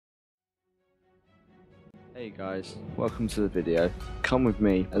Hey guys, welcome to the video. Come with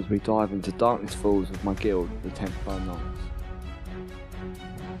me as we dive into Darkness Falls with my guild, the Templar Knights.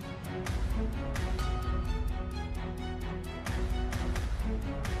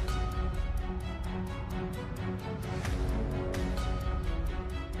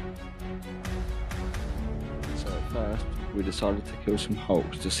 So at first, we decided to kill some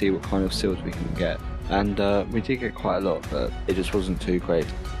hulks to see what kind of seals we can get. And we did get quite a lot, but it just wasn't too great.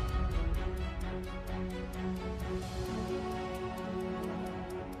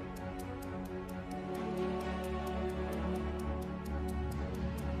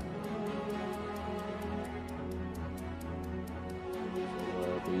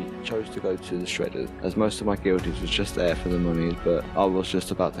 We chose to go to the shredder as most of my guildies was just there for the monies, but I was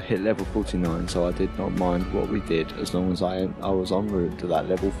just about to hit level 49, so I did not mind what we did as long as I was en route to that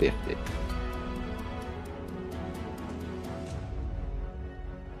level 50.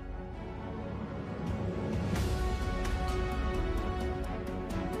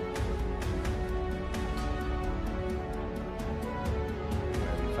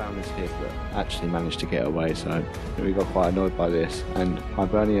 Found this kid that actually managed to get away, so we got quite annoyed by this, and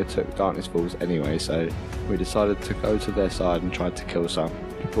Hibernia took Darkness Falls anyway, so we decided to go to their side and tried to kill some.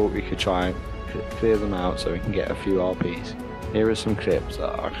 We thought we could try and clear them out so we can get a few RPs. Here are some clips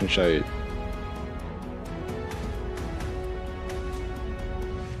that I can show you.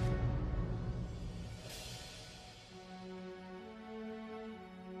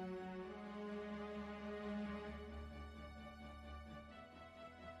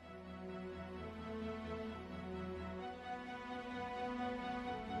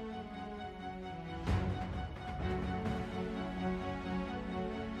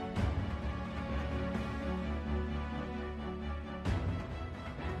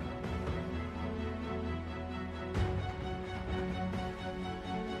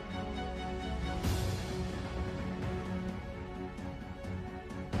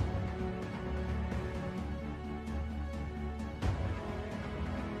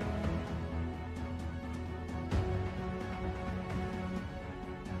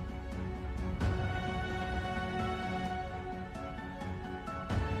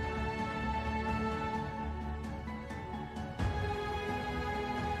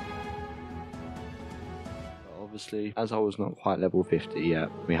 Obviously, as I was not quite level 50 yet,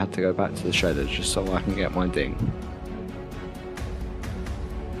 we had to go back to the shredder just so I can get my ding.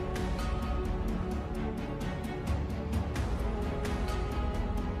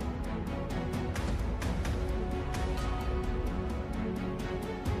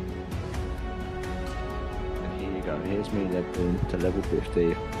 And here you go, here's me leveling to level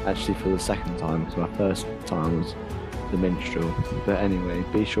 50, actually for the second time, because my first time was the minstrel. But anyway,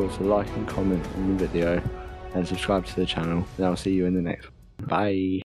 be sure to like and comment on the video, and subscribe to the channel, and I'll see you in the next one. Bye!